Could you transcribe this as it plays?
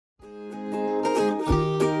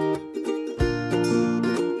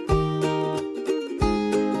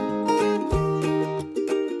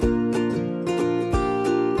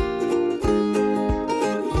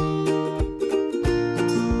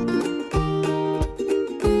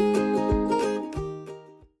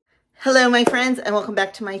Hello my friends and welcome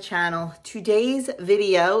back to my channel. Today's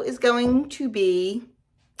video is going to be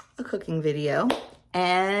a cooking video,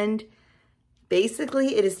 and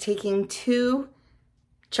basically it is taking two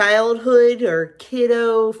childhood or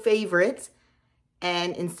kiddo favorites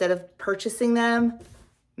and instead of purchasing them,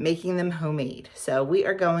 making them homemade. So we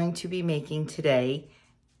are going to be making today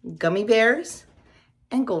gummy bears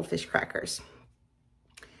and goldfish crackers.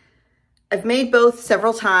 I've made both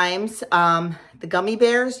several times. The gummy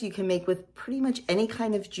bears you can make with pretty much any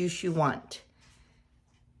kind of juice you want.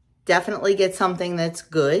 Definitely get something that's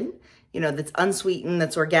good, that's unsweetened,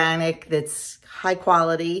 that's organic, that's high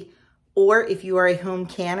quality. Or if you are a home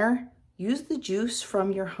canner, use the juice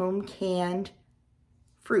from your home canned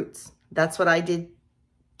fruits. That's what I did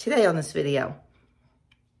today on this video.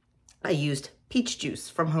 I used peach juice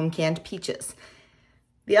from home canned peaches.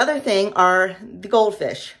 The other thing are the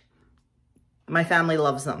goldfish. My family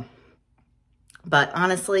loves them, but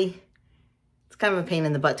honestly, it's kind of a pain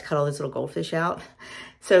in the butt to cut all these little goldfish out.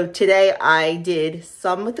 So today I did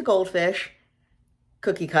some with the goldfish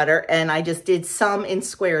cookie cutter, and I just did some in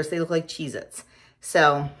squares. They look like Cheez-Its.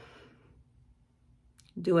 So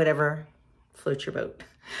do whatever floats your boat.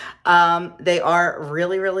 They are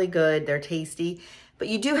really, really good. They're tasty, but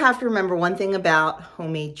you do have to remember one thing about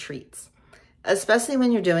homemade treats, especially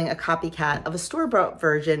when you're doing a copycat of a store-bought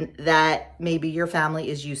version that maybe your family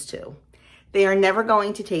is used to. They are never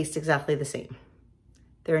going to taste exactly the same.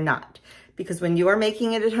 They're not. Because when you are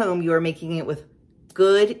making it at home, you are making it with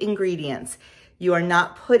good ingredients. You are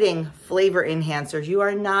not putting flavor enhancers. You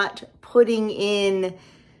are not putting in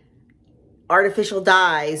artificial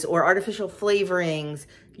dyes or artificial flavorings.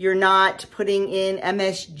 You're not putting in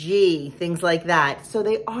MSG, things like that. So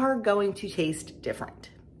they are going to taste different.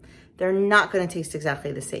 They're not going to taste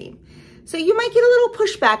exactly the same. So you might get a little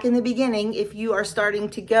pushback in the beginning if you are starting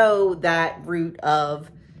to go that route of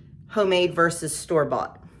homemade versus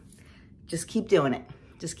store-bought. Just keep doing it.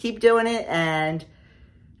 Just keep doing it, and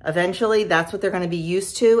eventually that's what they're going to be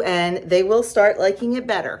used to, and they will start liking it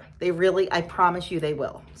better. They really, I promise you they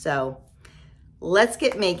will. So let's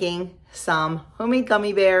get making some homemade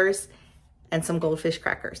gummy bears and some goldfish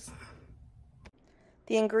crackers.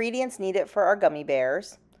 The ingredients needed for our gummy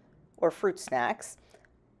bears or fruit snacks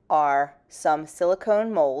are some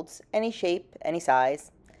silicone molds, any shape, any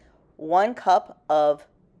size, 1 cup of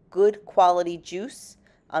good quality juice.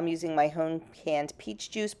 I'm using my home canned peach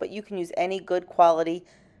juice, but you can use any good quality,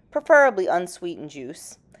 preferably unsweetened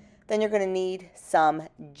juice. Then you're going to need some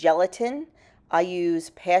gelatin. I use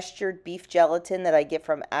pastured beef gelatin that I get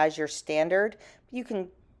from Azure Standard. You can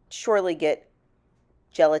surely get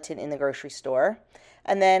gelatin in the grocery store.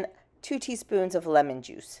 And then 2 teaspoons of lemon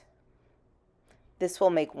juice. This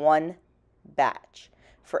will make 1 batch.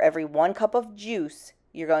 For every 1 cup of juice,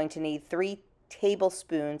 you're going to need 3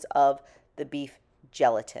 tablespoons of the beef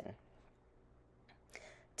gelatin.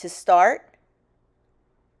 To start,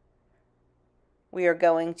 we are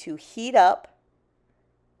going to heat up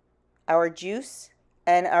our juice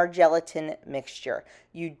and our gelatin mixture.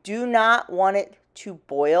 You do not want it to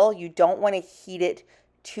boil. You don't want to heat it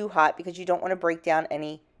too hot because you don't want to break down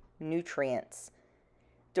any nutrients.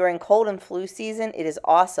 During cold and flu season, it is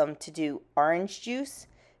awesome to do orange juice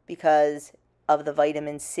because of the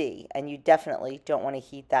vitamin C, and you definitely don't want to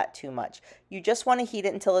heat that too much. You just want to heat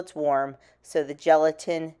it until it's warm so the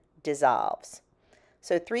gelatin dissolves.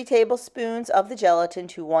 So 3 tablespoons of the gelatin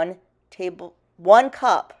to 1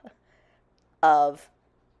 cup of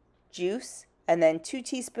juice, and then 2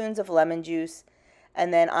 teaspoons of lemon juice.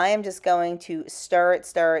 And then I am just going to stir it,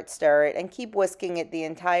 stir it, stir it, and keep whisking it the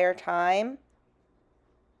entire time.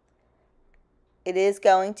 It is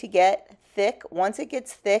going to get thick. Once it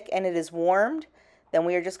gets thick and it is warmed, then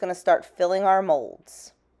we are just going to start filling our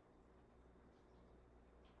molds.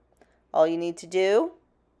 All you need to do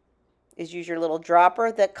is use your little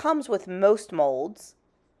dropper that comes with most molds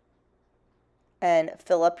and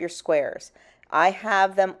fill up your squares. I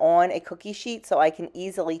have them on a cookie sheet so I can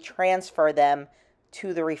easily transfer them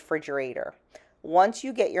to the refrigerator. Once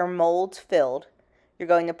you get your molds filled, you're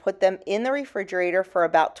going to put them in the refrigerator for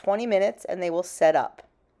about 20 minutes and they will set up.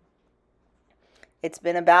 It's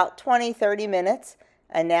been about 20-30 minutes,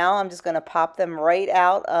 and now I'm just going to pop them right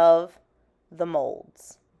out of the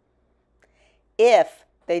molds. If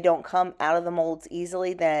they don't come out of the molds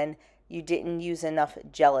easily, then you didn't use enough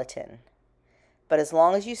gelatin. But as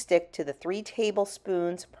long as you stick to the 3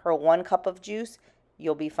 tablespoons per 1 cup of juice,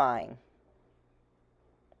 you'll be fine.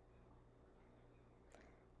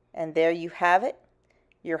 And there you have it.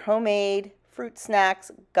 Your homemade fruit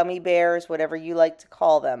snacks, gummy bears, whatever you like to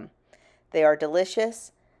call them. They are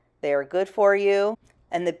delicious, they are good for you,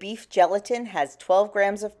 and the beef gelatin has 12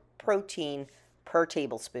 grams of protein per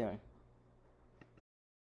tablespoon.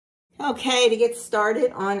 Okay, to get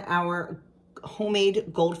started on our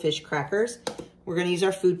homemade goldfish crackers, we're going to use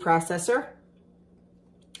our food processor.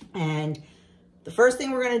 And the first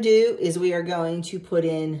thing we're going to do is we are going to put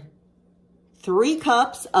in 3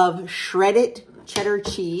 cups of shredded cheddar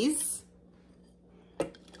cheese.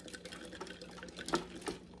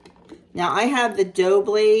 Now I have the dough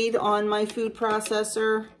blade on my food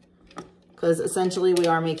processor because essentially we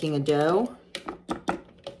are making a dough.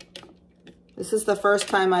 This is the first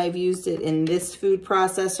time I've used it in this food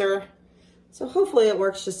processor, so hopefully it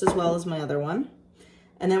works just as well as my other one.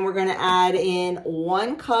 And then we're going to add in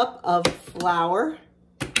 1 cup of flour.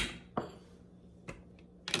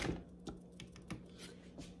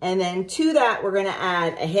 And then to that, we're going to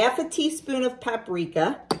add a 1/2 teaspoon of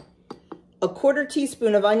paprika, a 1/4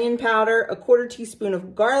 teaspoon of onion powder, a 1/4 teaspoon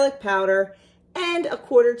of garlic powder, and a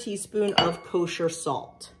 1/4 teaspoon of kosher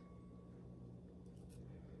salt.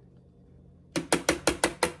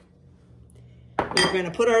 We're going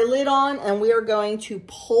to put our lid on and we are going to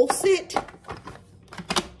pulse it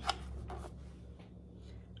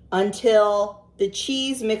until the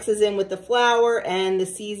cheese mixes in with the flour and the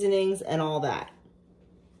seasonings and all that.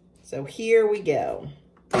 So here we go.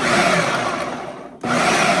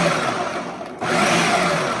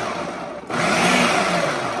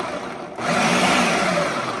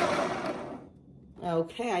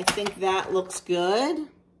 Okay, I think that looks good.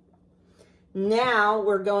 Now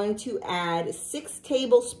we're going to add 6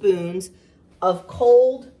 tablespoons of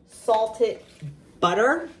cold salted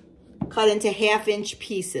butter cut into 1/2-inch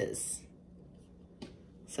pieces.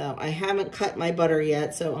 So I haven't cut my butter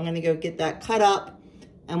yet, so I'm going to go get that cut up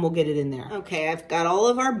and we'll get it in there. Okay, I've got all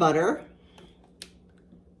of our butter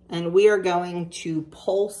and we are going to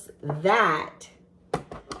pulse that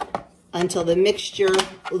until the mixture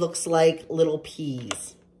looks like little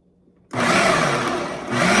peas.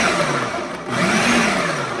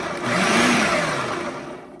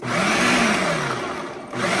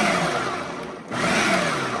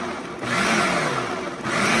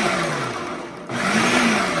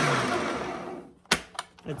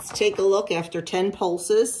 Let's take a look after 10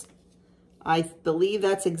 pulses. I believe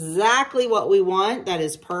that's exactly what we want. That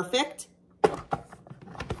is perfect.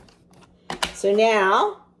 So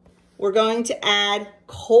now we're going to add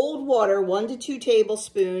cold water, 1 to 2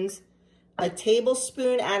 tablespoons, a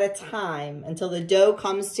tablespoon at a time until the dough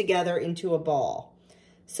comes together into a ball.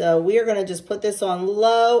 So we are going to just put this on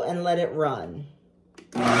low and let it run.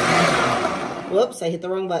 Whoops, I hit the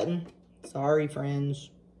wrong button. Sorry, friends.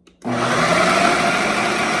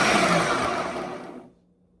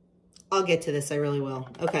 I'll get to this, I really will.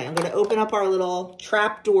 Okay, I'm going to open up our little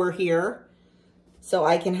trap door here so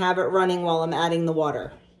I can have it running while I'm adding the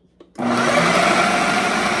water.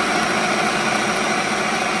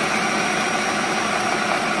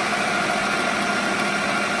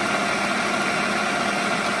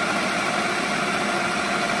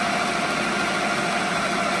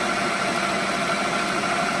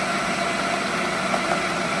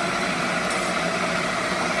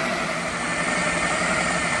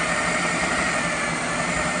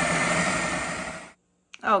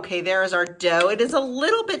 Okay, there's our dough. It is a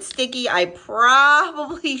little bit sticky. I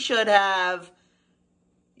probably should have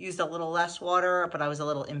used a little less water, but I was a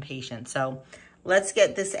little impatient. So let's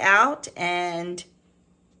get this out and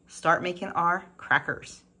start making our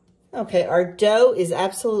crackers. Okay, our dough is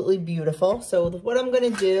absolutely beautiful. So what I'm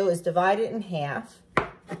going to do is divide it in half.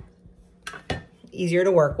 Easier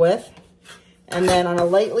to work with. And then on a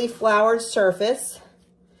lightly floured surface,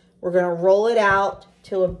 we're going to roll it out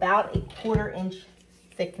to about a 1/4 inch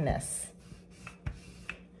thickness.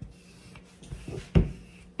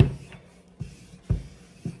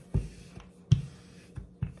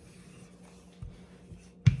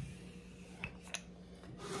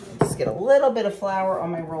 Just get a little bit of flour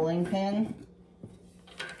on my rolling pin.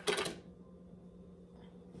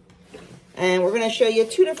 And we're going to show you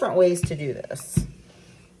 2 different ways to do this,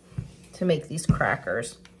 to make these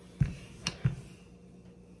crackers.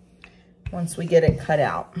 Once we get it cut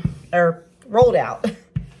out, or rolled out,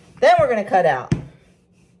 then we're going to cut out.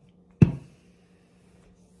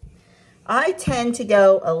 I tend to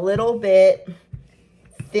go a little bit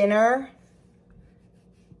thinner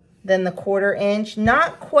than the 1/4 inch.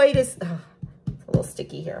 Not quite as, it's a little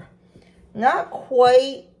sticky here. Not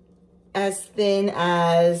quite as thin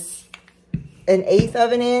as an 1/8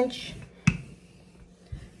 of an inch,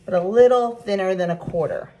 but a little thinner than a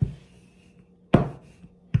 1/4.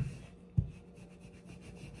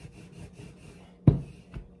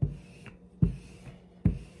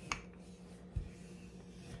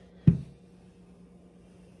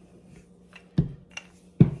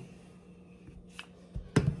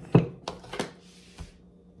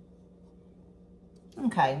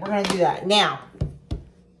 Okay, we're gonna do that. Now,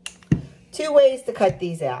 2 ways to cut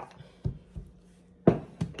these out.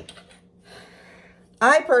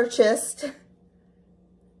 I purchased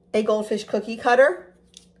a Goldfish cookie cutter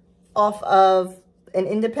off of an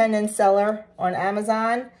independent seller on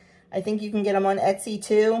Amazon. I think you can get them on Etsy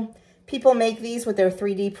too. People make these with their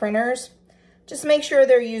 3D printers. Just make sure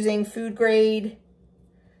they're using food grade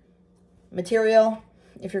material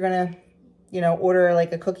if you're gonna, you know, order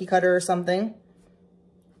like a cookie cutter or something.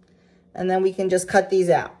 And then we can just cut these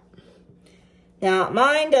out. Now,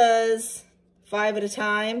 mine does 5 at a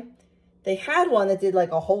time. They had one that did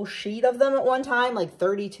like a whole sheet of them at one time, like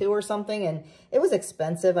 32 or something, and it was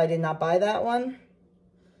expensive. I did not buy that one.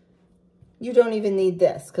 You don't even need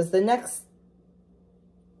this, because the next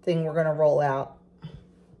thing we're gonna roll out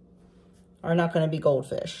are not gonna be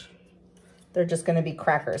goldfish. They're just gonna be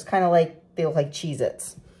crackers, kind of like, they look like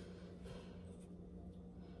Cheez-Its.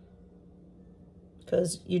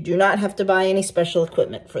 Because you do not have to buy any special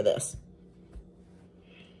equipment for this.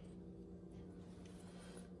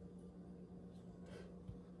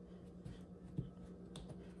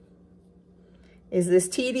 Is this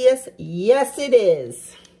tedious? Yes, it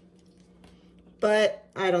is. But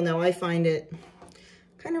I don't know, I find it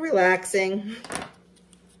kind of relaxing.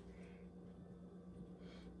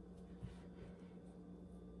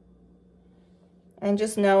 And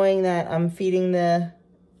just knowing that I'm feeding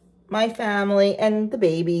my family and the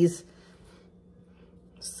babies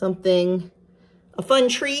a fun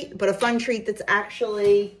treat, but a fun treat that's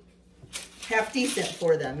actually half decent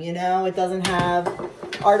for them, you know? It doesn't have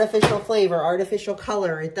artificial flavor, artificial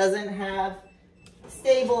color. It doesn't have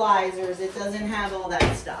stabilizers. It doesn't have all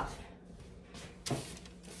that stuff.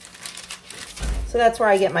 So that's where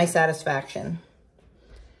I get my satisfaction.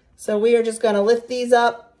 So we are just gonna lift these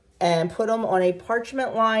up and put them on a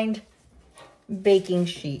parchment lined baking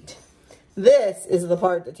sheet. This is the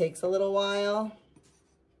part that takes a little while,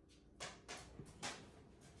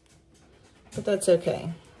 but that's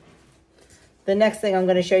okay. The next thing I'm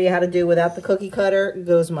going to show you how to do without the cookie cutter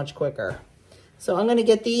goes much quicker. So I'm going to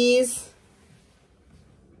get these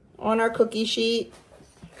on our cookie sheet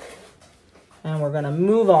and we're going to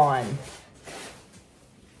move on.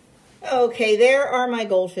 Okay, there are my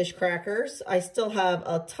goldfish crackers. I still have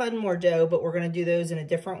a ton more dough, but we're going to do those in a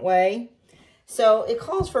different way. So it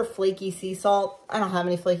calls for flaky sea salt. I don't have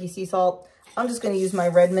any flaky sea salt. I'm just going to use my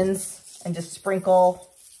Redmonds and just sprinkle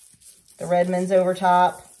the Redmonds over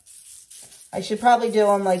top. I should probably do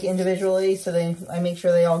them like individually so I make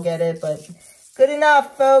sure they all get it, but good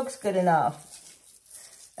enough, folks, good enough.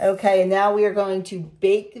 Okay, and now we are going to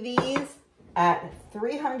bake these at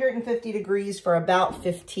 350 degrees for about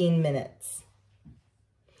 15 minutes.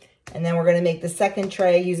 And then we're going to make the second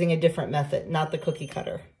tray using a different method, not the cookie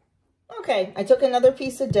cutter. Okay, I took another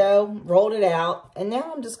piece of dough, rolled it out, and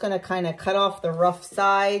now I'm just going to kind of cut off the rough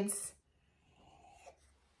sides.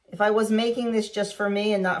 If I was making this just for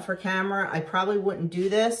me and not for camera, I probably wouldn't do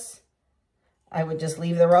this. I would just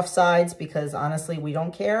leave the rough sides because honestly, we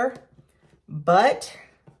don't care. But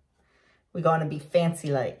we're going to be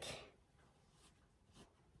fancy like.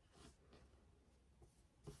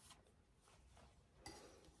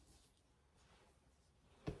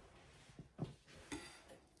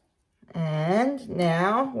 And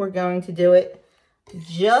now we're going to do it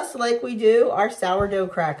just like we do our sourdough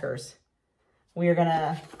crackers. We are going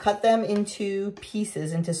to cut them into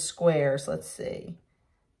pieces, into squares. Let's see.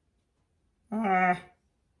 You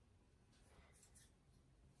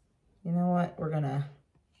know what? We're going to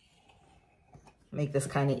make this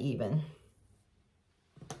kind of even.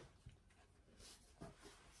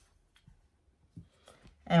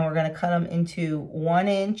 And we're going to cut them into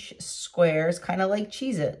 1-inch squares, kind of like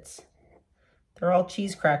Cheez-Its. They're all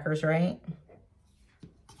cheese crackers, right?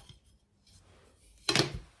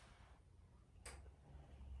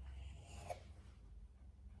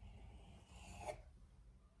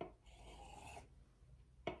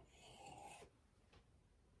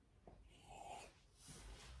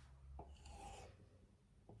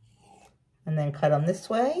 And then cut them this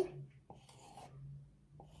way.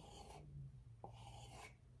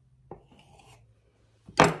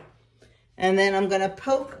 And then I'm going to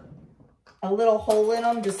poke a little hole in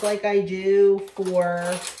them just like I do for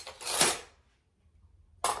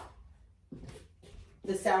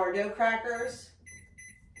the sourdough crackers.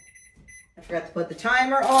 I forgot to put the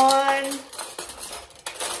timer on.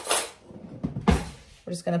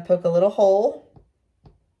 We're just going to poke a little hole.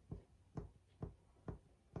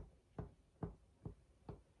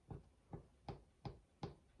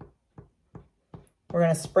 We're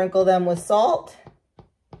going to sprinkle them with salt.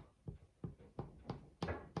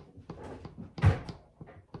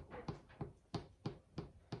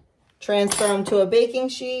 Transfer them to a baking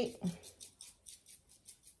sheet.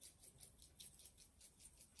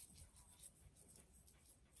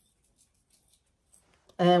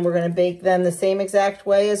 And we're going to bake them the same exact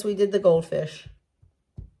way as we did the goldfish.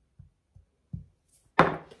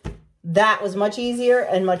 That was much easier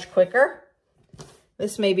and much quicker.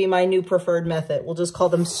 This may be my new preferred method. We'll just call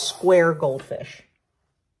them square goldfish.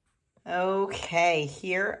 Okay,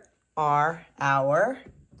 here are our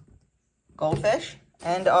goldfish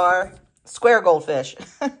and our square goldfish.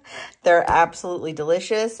 They're absolutely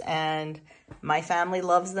delicious and my family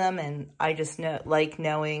loves them, and I just like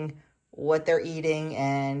knowing what they're eating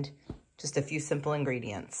and just a few simple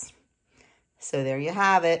ingredients. So there you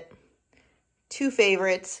have it. 2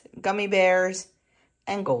 favorites, gummy bears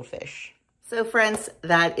and goldfish. So friends,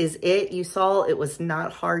 that is it. You saw it was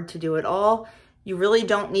not hard to do at all. You really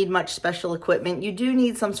don't need much special equipment. You do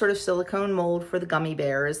need some sort of silicone mold for the gummy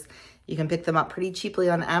bears. You can pick them up pretty cheaply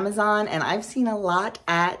on Amazon, and I've seen a lot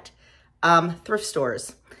at thrift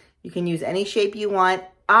stores. You can use any shape you want.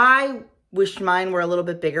 I wish mine were a little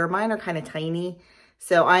bit bigger. Mine are kind of tiny,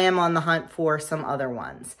 so I am on the hunt for some other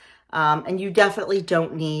ones. And you definitely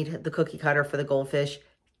don't need the cookie cutter for the goldfish.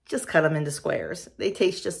 Just cut them into squares. They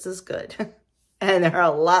taste just as good. And they're a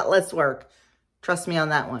lot less work. Trust me on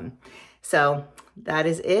that one. So that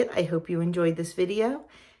is it. I hope you enjoyed this video.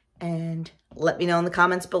 And let me know in the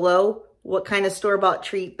comments below what kind of store-bought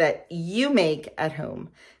treat that you make at home,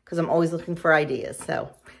 because I'm always looking for ideas.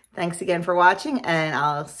 So thanks again for watching, and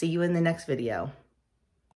I'll see you in the next video.